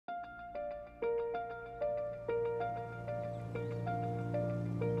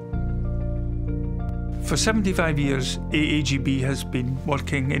For 75 years, AAGB has been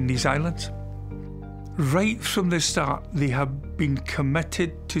working in these islands. Right from the start, they have been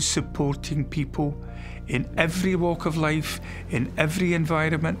committed to supporting people in every walk of life, in every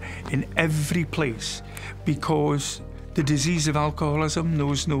environment, in every place, because the disease of alcoholism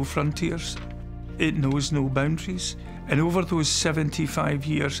knows no frontiers, it knows no boundaries, and over those 75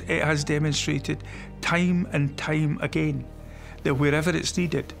 years, it has demonstrated time and time again that wherever it's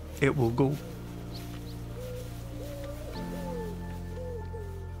needed, it will go.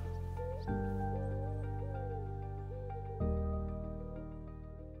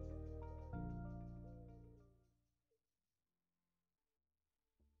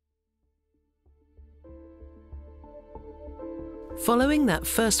 Following that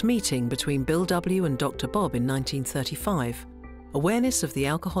first meeting between Bill W. and Dr. Bob in 1935, awareness of the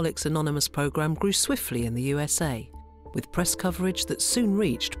Alcoholics Anonymous programme grew swiftly in the USA, with press coverage that soon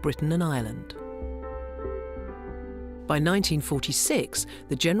reached Britain and Ireland. By 1946,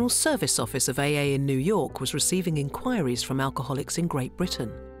 the General Service Office of AA in New York was receiving inquiries from alcoholics in Great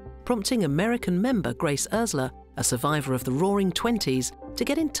Britain, prompting American member Grace Ursula, a survivor of the Roaring Twenties, to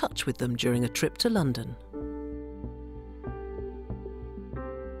get in touch with them during a trip to London.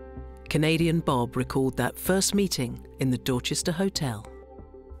 Canadian Bob recalled that first meeting in the Dorchester Hotel.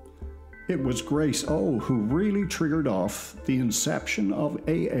 It was Grace O who really triggered off the inception of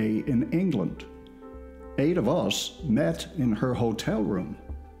AA in England. 8 of us met in her hotel room.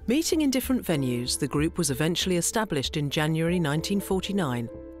 Meeting in different venues, the group was eventually established in January 1949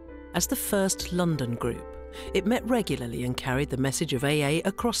 as the first London group. It met regularly and carried the message of AA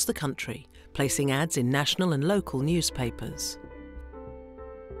across the country, placing ads in national and local newspapers.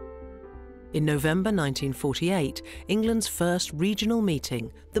 In November 1948, England's first regional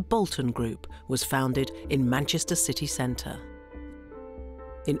meeting, the Bolton Group, was founded in Manchester city centre.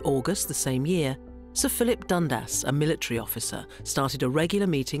 In August the same year, Sir Philip Dundas, a military officer, started a regular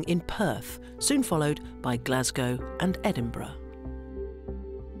meeting in Perth, soon followed by Glasgow and Edinburgh.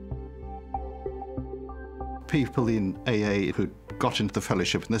 People in AA who got into the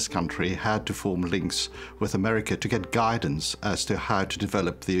fellowship in this country had to form links with America to get guidance as to how to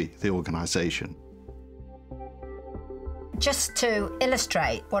develop the organisation. Just to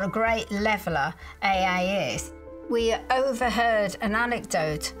illustrate what a great leveller AA is, we overheard an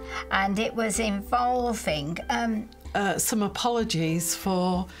anecdote, and it was involving some apologies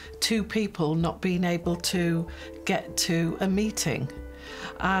for 2 people not being able to get to a meeting,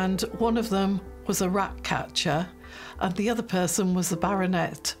 and one of them was a rat catcher, and the other person was a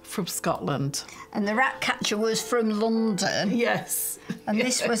baronet from Scotland. And the rat catcher was from London. Yes. And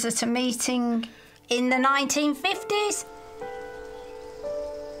this was at a meeting in the 1950s.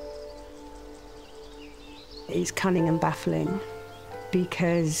 It's cunning and baffling,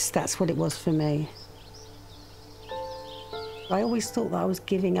 because that's what it was for me. I always thought that I was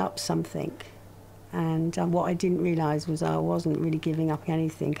giving up something, and what I didn't realise was I wasn't really giving up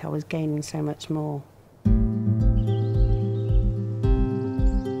anything, I was gaining so much more.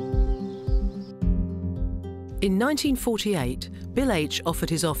 In 1948, Bill H.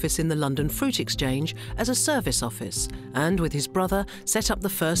 offered his office in the London Fruit Exchange as a service office, and with his brother set up the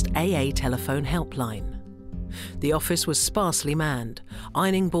first AA telephone helpline. The office was sparsely manned.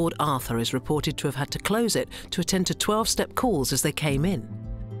 Ironing Board Arthur is reported to have had to close it to attend to 12-step calls as they came in.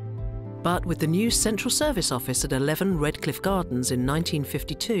 But with the new Central Service Office at 11 Redcliffe Gardens in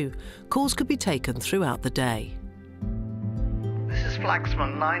 1952, calls could be taken throughout the day. This is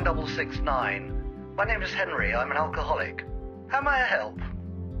Flaxman 9669. My name is Henry, I'm an alcoholic. How may I help?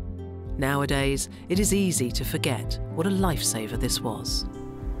 Nowadays, it is easy to forget what a lifesaver this was.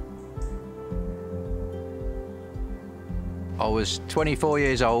 I was 24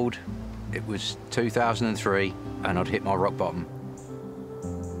 years old, it was 2003, and I'd hit my rock bottom.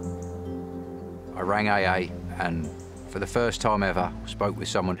 I rang AA, and for the first time ever, spoke with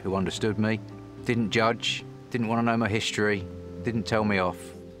someone who understood me, didn't judge, didn't want to know my history, didn't tell me off.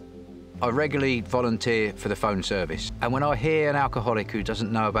 I regularly volunteer for the phone service, and when I hear an alcoholic who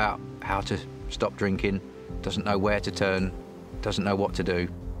doesn't know about how to stop drinking, doesn't know where to turn, doesn't know what to do,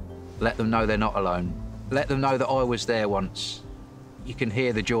 let them know they're not alone. Let them know that I was there once. You can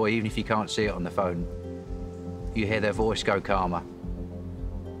hear the joy even if you can't see it on the phone. You hear their voice go calmer.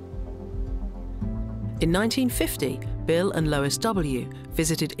 In 1950, Bill and Lois W.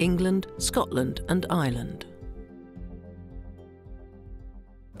 visited England, Scotland and Ireland.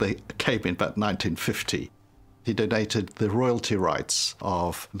 They came in about 1950. He donated the royalty rights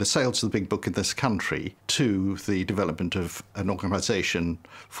of the sales of the big book in this country to the development of an organisation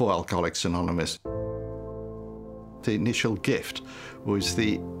for Alcoholics Anonymous. The initial gift was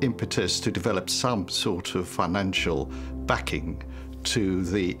the impetus to develop some sort of financial backing to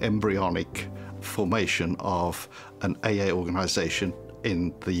the embryonic formation of an AA organisation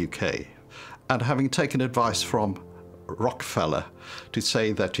in the UK. And having taken advice from Rockefeller to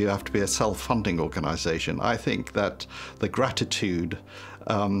say that you have to be a self-funding organisation, I think that the gratitude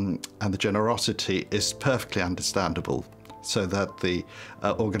and the generosity is perfectly understandable so that the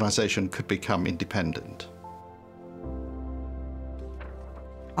organisation could become independent.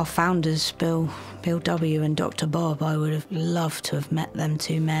 Our founders, Bill W. and Dr. Bob, I would have loved to have met them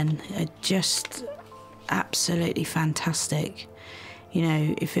two men. Just absolutely fantastic. You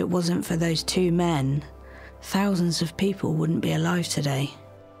know, if it wasn't for those two men, thousands of people wouldn't be alive today.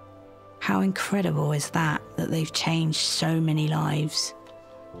 How incredible is that they've changed so many lives.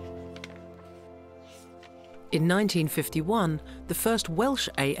 In 1951, the first Welsh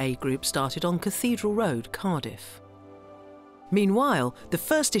AA group started on Cathedral Road, Cardiff. Meanwhile, the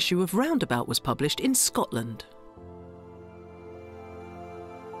first issue of Roundabout was published in Scotland.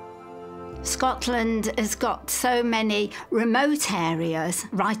 Scotland has got so many remote areas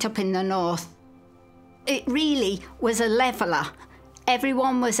right up in the north. It really was a leveller.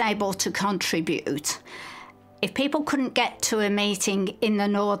 Everyone was able to contribute. If people couldn't get to a meeting in the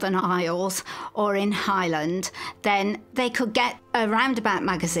Northern Isles or in Highland, then they could get a Roundabout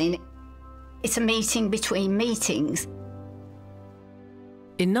magazine. It's a meeting between meetings.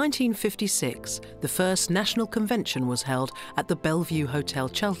 In 1956, the first national convention was held at the Bellevue Hotel,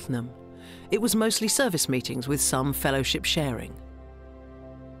 Cheltenham. It was mostly service meetings with some fellowship sharing.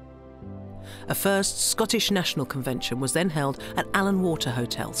 A first Scottish National Convention was then held at Allan Water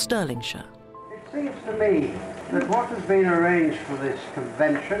Hotel, Stirlingshire. It seems to me that what has been arranged for this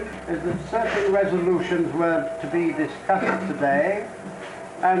convention is that certain resolutions were to be discussed today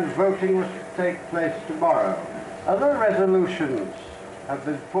and voting was to take place tomorrow. Other resolutions have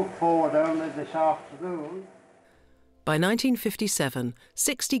been put forward only this afternoon. By 1957,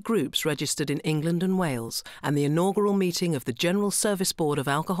 60 groups registered in England and Wales, and the inaugural meeting of the General Service Board of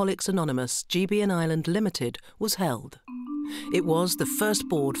Alcoholics Anonymous, GB&I Ireland Limited, was held. It was the first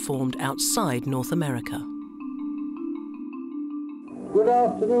board formed outside North America. Good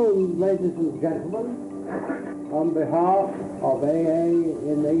afternoon, ladies and gentlemen. On behalf of AA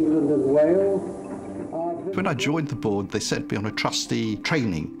in England and Wales, when I joined the board, they sent me on a trustee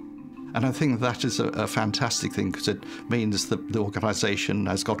training. And I think that is a fantastic thing because it means that the organisation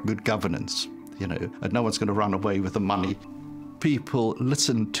has got good governance, you know, and no one's going to run away with the money. People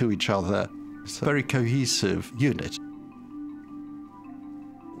listen to each other. It's a very cohesive unit.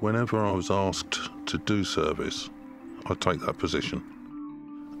 Whenever I was asked to do service, I take that position.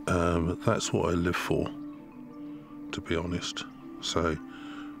 That's what I live for, to be honest. So,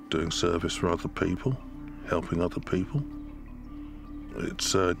 doing service for other people, helping other people.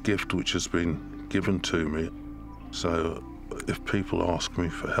 It's a gift which has been given to me. So if people ask me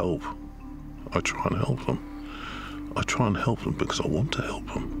for help, I try and help them. I try and help them because I want to help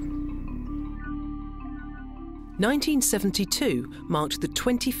them. 1972 marked the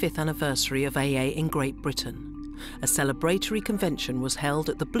 25th anniversary of AA in Great Britain. A celebratory convention was held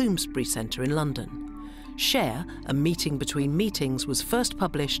at the Bloomsbury Centre in London. Share, a meeting between meetings, was first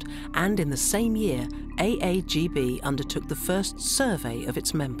published, and in the same year, AAGB undertook the first survey of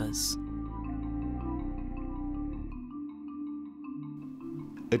its members.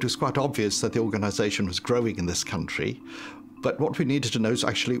 It was quite obvious that the organisation was growing in this country, but what we needed to know is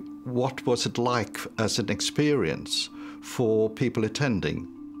actually what was it like as an experience for people attending.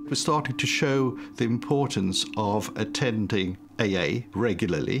 We're starting to show the importance of attending AA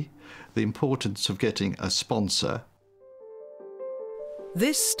regularly, the importance of getting a sponsor.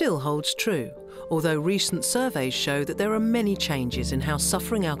 This still holds true, although recent surveys show that there are many changes in how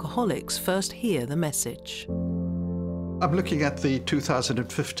suffering alcoholics first hear the message. I'm looking at the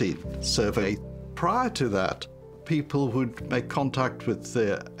 2015 survey. Prior to that, people would make contact with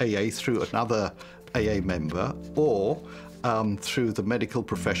the AA through another AA member or through the medical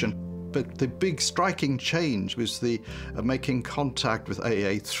profession. But the big striking change was the making contact with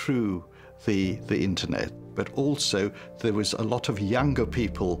AA through the internet. But also there was a lot of younger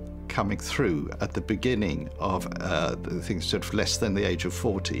people coming through at the beginning of things sort of less than the age of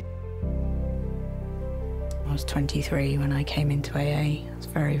 40. I was 23 when I came into AA. I was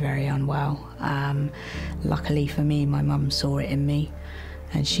very, very unwell. Luckily for me, my mum saw it in me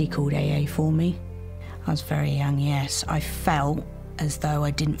and she called AA for me. I was very young, yes. I felt as though I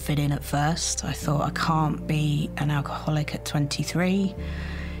didn't fit in at first. I thought I can't be an alcoholic at 23.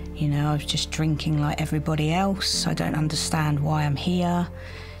 You know, I was just drinking like everybody else. I don't understand why I'm here.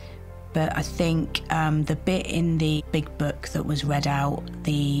 But I think the bit in the big book that was read out,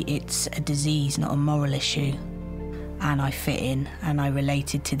 it's a disease, not a moral issue. And I fit in and I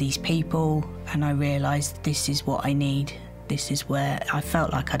related to these people and I realised this is what I need. This is where I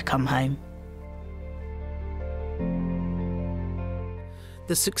felt like I'd come home.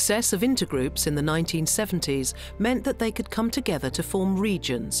 The success of intergroups in the 1970s meant that they could come together to form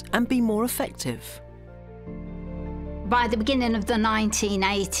regions and be more effective. By the beginning of the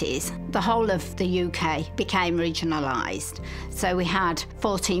 1980s, the whole of the UK became regionalised. So we had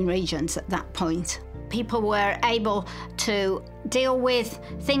 14 regions at that point. People were able to deal with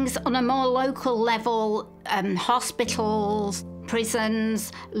things on a more local level, hospitals,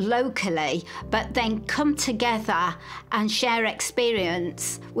 prisons, locally, but then come together and share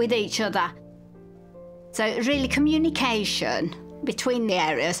experience with each other. So really communication between the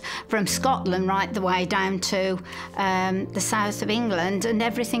areas, from Scotland right the way down to the south of England and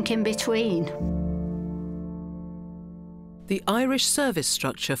everything in between. The Irish service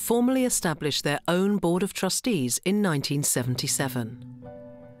structure formally established their own Board of Trustees in 1977.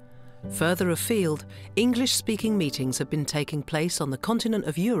 Further afield, English-speaking meetings have been taking place on the continent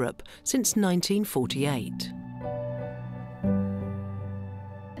of Europe since 1948.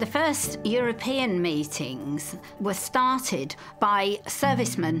 The first European meetings were started by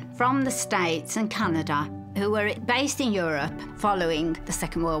servicemen from the States and Canada who were based in Europe following the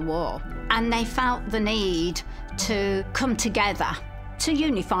Second World War. And they felt the need to come together, to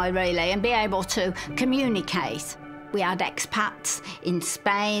unify really, and be able to communicate. We had expats in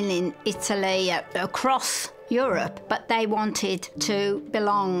Spain, in Italy, across Europe, but they wanted to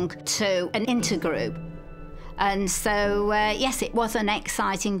belong to an intergroup. And so, yes, it was an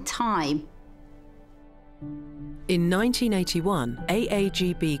exciting time. In 1981,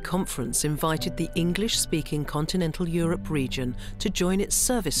 AAGB Conference invited the English-speaking Continental Europe region to join its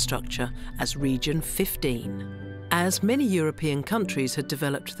service structure as Region 15. As many European countries had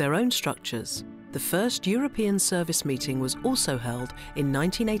developed their own structures, the first European service meeting was also held in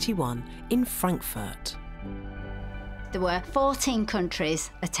 1981 in Frankfurt. There were 14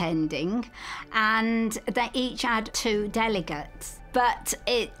 countries attending and they each had 2 delegates. But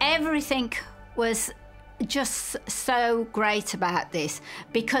everything was just so great about this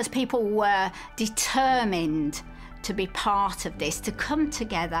because people were determined to be part of this, to come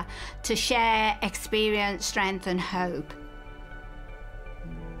together, to share experience, strength and hope.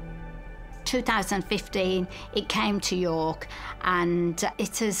 2015, it came to York and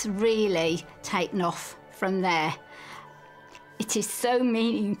it has really taken off from there. It is so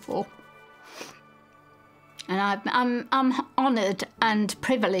meaningful. And I'm honoured and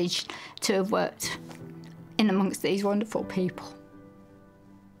privileged to have worked in amongst these wonderful people.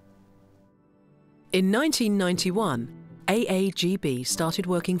 In 1991, AAGB started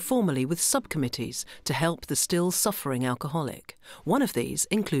working formally with subcommittees to help the still suffering alcoholic. One of these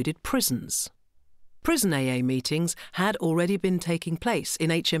included prisons. Prison AA meetings had already been taking place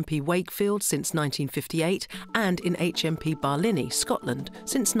in HMP Wakefield since 1958 and in HMP Barlinnie, Scotland,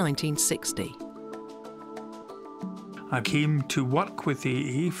 since 1960. I came to work with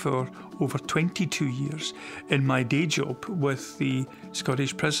AA for over 22 years in my day job with the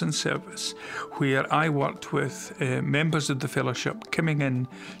Scottish Prison Service, where I worked with members of the fellowship coming in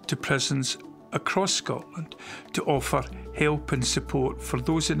to prisons across Scotland to offer help and support for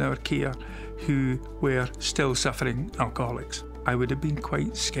those in our care who were still suffering alcoholics. I would have been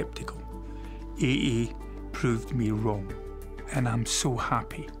quite sceptical. AA proved me wrong, and I'm so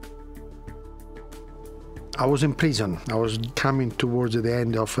happy. I was in prison. I was coming towards the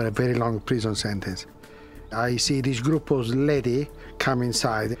end of a very long prison sentence. I see this group of ladies come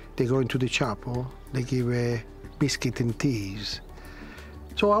inside. They go into the chapel. They give a biscuit and teas.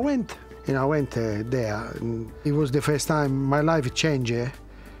 So I went. I went there. And it was the first time my life changed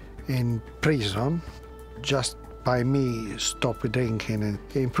in prison, just by me stop drinking. And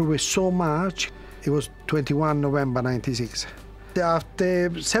it improved so much. It was 21 November 96.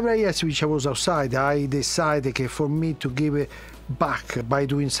 After several years which I was outside, I decided that for me to give back by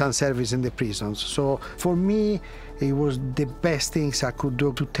doing some service in the prisons. So for me, it was the best things I could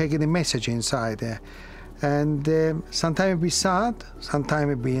do to take the message inside. And sometimes it be sad,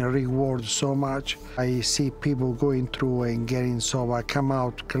 sometimes it be rewarded so much. I see people going through and getting sober, come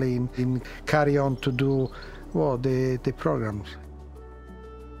out clean, and carry on to do the programs.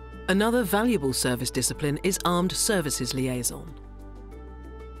 Another valuable service discipline is armed services liaison.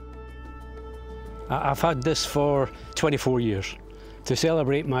 I've had this for 24 years. To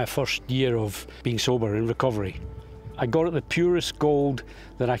celebrate my first year of being sober in recovery, I got it the purest gold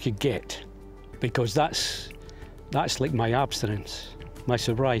that I could get, because that's like my abstinence, my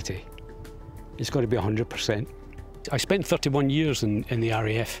sobriety. it's got to be 100%. I spent 31 years in the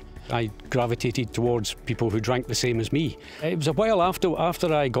RAF. I gravitated towards people who drank the same as me. It was a while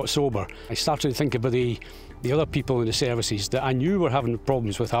after I got sober, I started to think about the other people in the services that I knew were having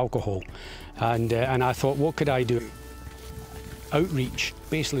problems with alcohol. And I thought, what could I do? Outreach,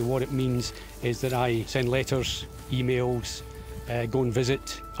 basically what it means is that I send letters, emails, go and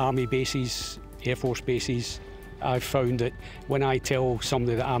visit army bases, Air Force bases. I've found that when I tell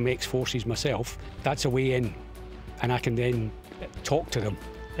somebody that I'm ex-forces myself, that's a way in, and I can then talk to them.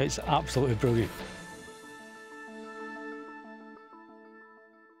 It's absolutely brilliant.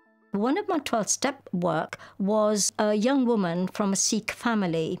 One of my 12-step work was a young woman from a Sikh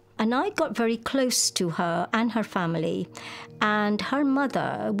family, and I got very close to her and her family, and her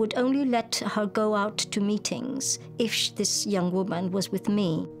mother would only let her go out to meetings if this young woman was with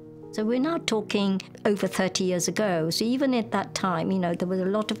me. So we're now talking over 30 years ago. So even at that time, you know, there were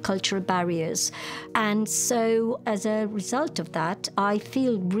a lot of cultural barriers. And so as a result of that, I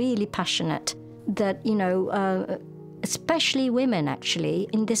feel really passionate that, you know, especially women, actually,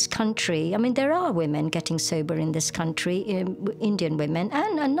 in this country. I mean, there are women getting sober in this country, Indian women,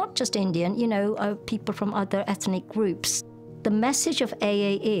 and not just Indian, you know, people from other ethnic groups. The message of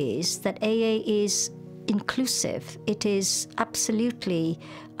AA is that AA is inclusive. It is absolutely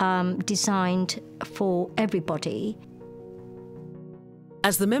designed for everybody.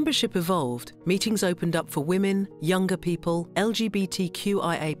 As the membership evolved, meetings opened up for women, younger people,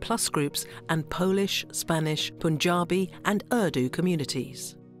 LGBTQIA+ groups, and Polish, Spanish, Punjabi, and Urdu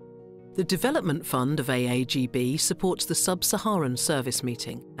communities. The Development Fund of AAGB supports the Sub-Saharan Service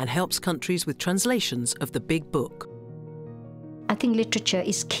Meeting and helps countries with translations of the Big Book. I think literature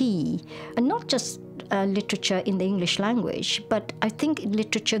is key, and not just literature in the English language, but I think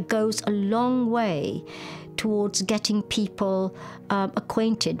literature goes a long way towards getting people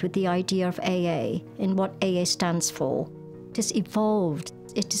acquainted with the idea of AA and what AA stands for. It has evolved.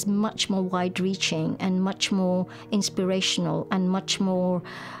 It is much more wide-reaching and much more inspirational and much more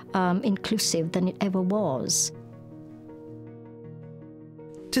inclusive than it ever was.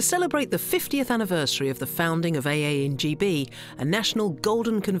 To celebrate the 50th anniversary of the founding of AA in GB, a national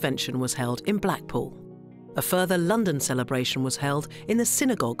Golden Convention was held in Blackpool. A further London celebration was held in the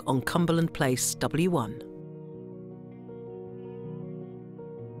synagogue on Cumberland Place, W1.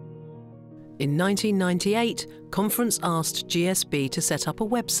 In 1998, Conference asked GSB to set up a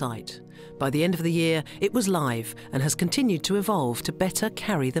website. By the end of the year, it was live and has continued to evolve to better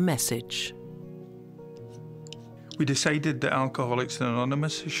carry the message. We decided that Alcoholics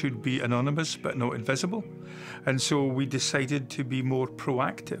Anonymous should be anonymous but not invisible, and so we decided to be more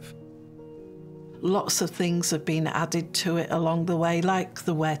proactive. Lots of things have been added to it along the way, like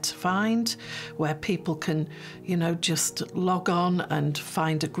the Where to Find, where people can, you know, just log on and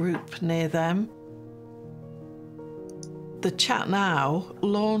find a group near them. The Chat Now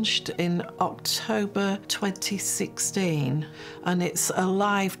launched in October 2016, and it's a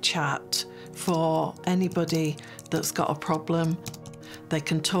live chat for anybody that's got a problem. They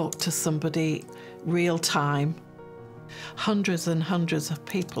can talk to somebody real time. Hundreds and hundreds of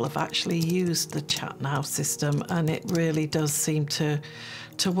people have actually used the Chat Now system, and it really does seem to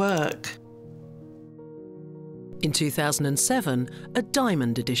work. In 2007, a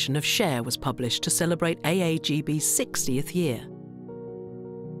diamond edition of Share was published to celebrate AAGB's 60th year.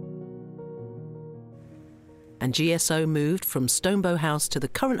 And GSO moved from Stonebow House to the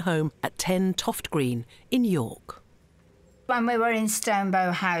current home at 10 Toft Green in York. When we were in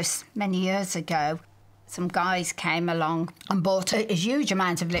Stonebow House many years ago, some guys came along and bought a huge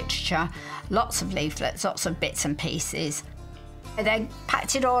amount of literature, lots of leaflets, lots of bits and pieces. They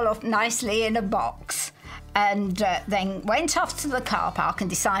packed it all up nicely in a box and then went off to the car park and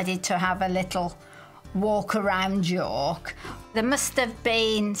decided to have a little walk around York. They must have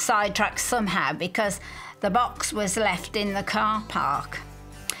been sidetracked somehow because the box was left in the car park.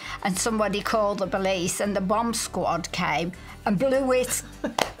 And somebody called the police and the bomb squad came and blew it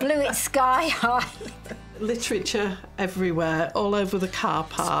sky high. Literature everywhere, all over the car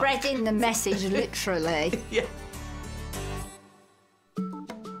park. Spreading the message, literally. Yeah.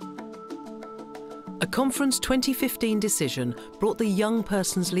 A Conference 2015 decision brought the Young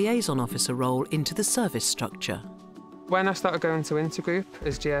Persons Liaison Officer role into the service structure. When I started going to Intergroup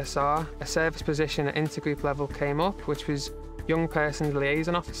as GSR, a service position at Intergroup level came up, which was Young Persons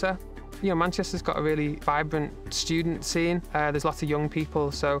Liaison Officer. You know, Manchester's got a really vibrant student scene. There's lots of young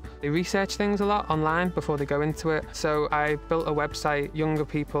people, so they research things a lot online before they go into it. So I built a website, Younger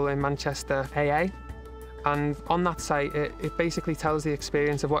People in Manchester AA. And on that site, it basically tells the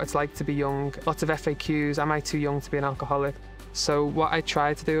experience of what it's like to be young. Lots of FAQs, am I too young to be an alcoholic? So what I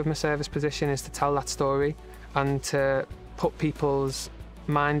try to do with my service position is to tell that story and to put people's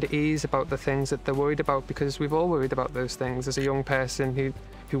mind at ease about the things that they're worried about, because we've all worried about those things as a young person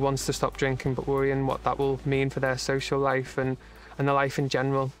who wants to stop drinking but worrying what that will mean for their social life and their life in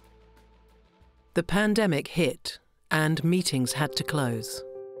general. The pandemic hit and meetings had to close.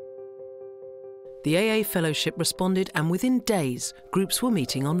 The AA Fellowship responded, and within days, groups were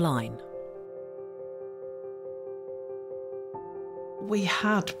meeting online. We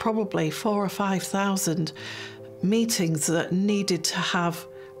had probably 4,000 or 5,000 meetings that needed to have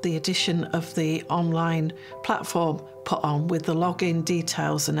the addition of the online platform put on with the login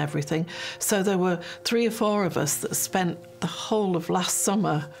details and everything. So there were 3 or 4 of us that spent the whole of last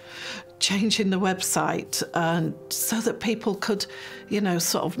summer changing the website, and so that people could,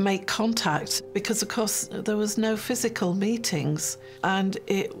 sort of make contact, because of course there was no physical meetings, and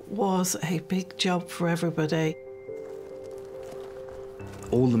it was a big job for everybody.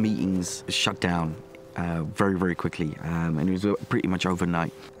 All the meetings shut down very, very quickly, and it was pretty much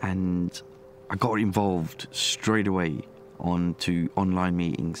overnight. And I got involved straight away onto online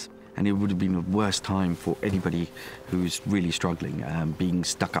meetings. And it would have been the worst time for anybody who's really struggling, being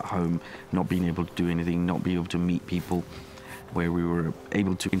stuck at home, not being able to do anything, not being able to meet people, where we were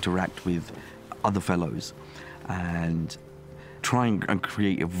able to interact with other fellows and try and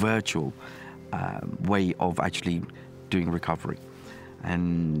create a virtual way of actually doing recovery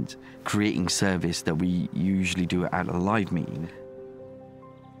and creating service that we usually do at a live meeting.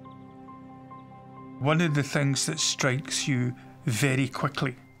 One of the things that strikes you very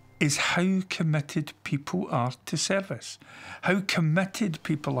quickly is how committed people are to service, how committed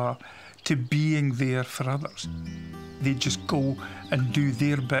people are to being there for others. They just go and do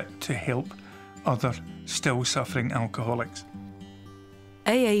their bit to help other still suffering alcoholics.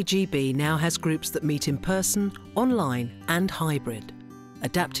 AAGB now has groups that meet in person, online and hybrid.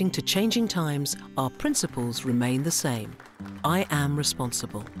 Adapting to changing times, our principles remain the same. I am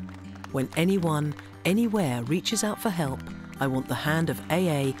responsible. When anyone, anywhere reaches out for help, I want the hand of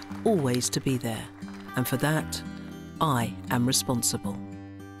AA always to be there. And for that, I am responsible.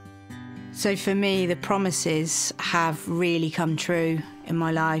 So for me, the promises have really come true in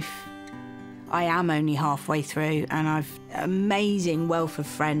my life. I am only halfway through, and I've an amazing wealth of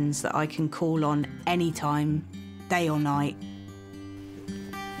friends that I can call on anytime, day or night.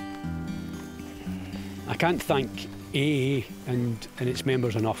 I can't thank AA and its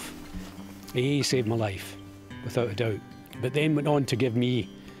members enough. AA saved my life, without a doubt, but then went on to give me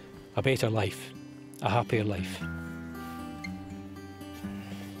a better life, a happier life.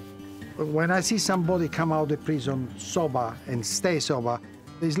 When I see somebody come out of prison sober and stay sober,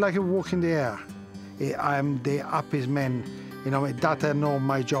 it's like a walk in the air. I'm the happiest man, that I know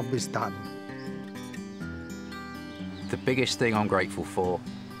my job is done. The biggest thing I'm grateful for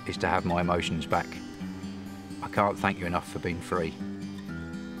is to have my emotions back. I can't thank you enough for being free.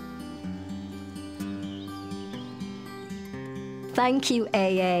 Thank you,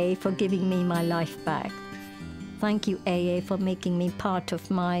 AA, for giving me my life back. Thank you, AA, for making me part of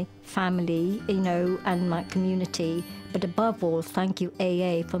my family, and my community. But above all, thank you,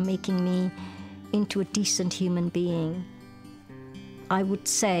 AA, for making me into a decent human being. I would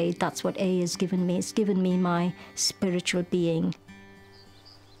say that's what AA has given me. It's given me my spiritual being.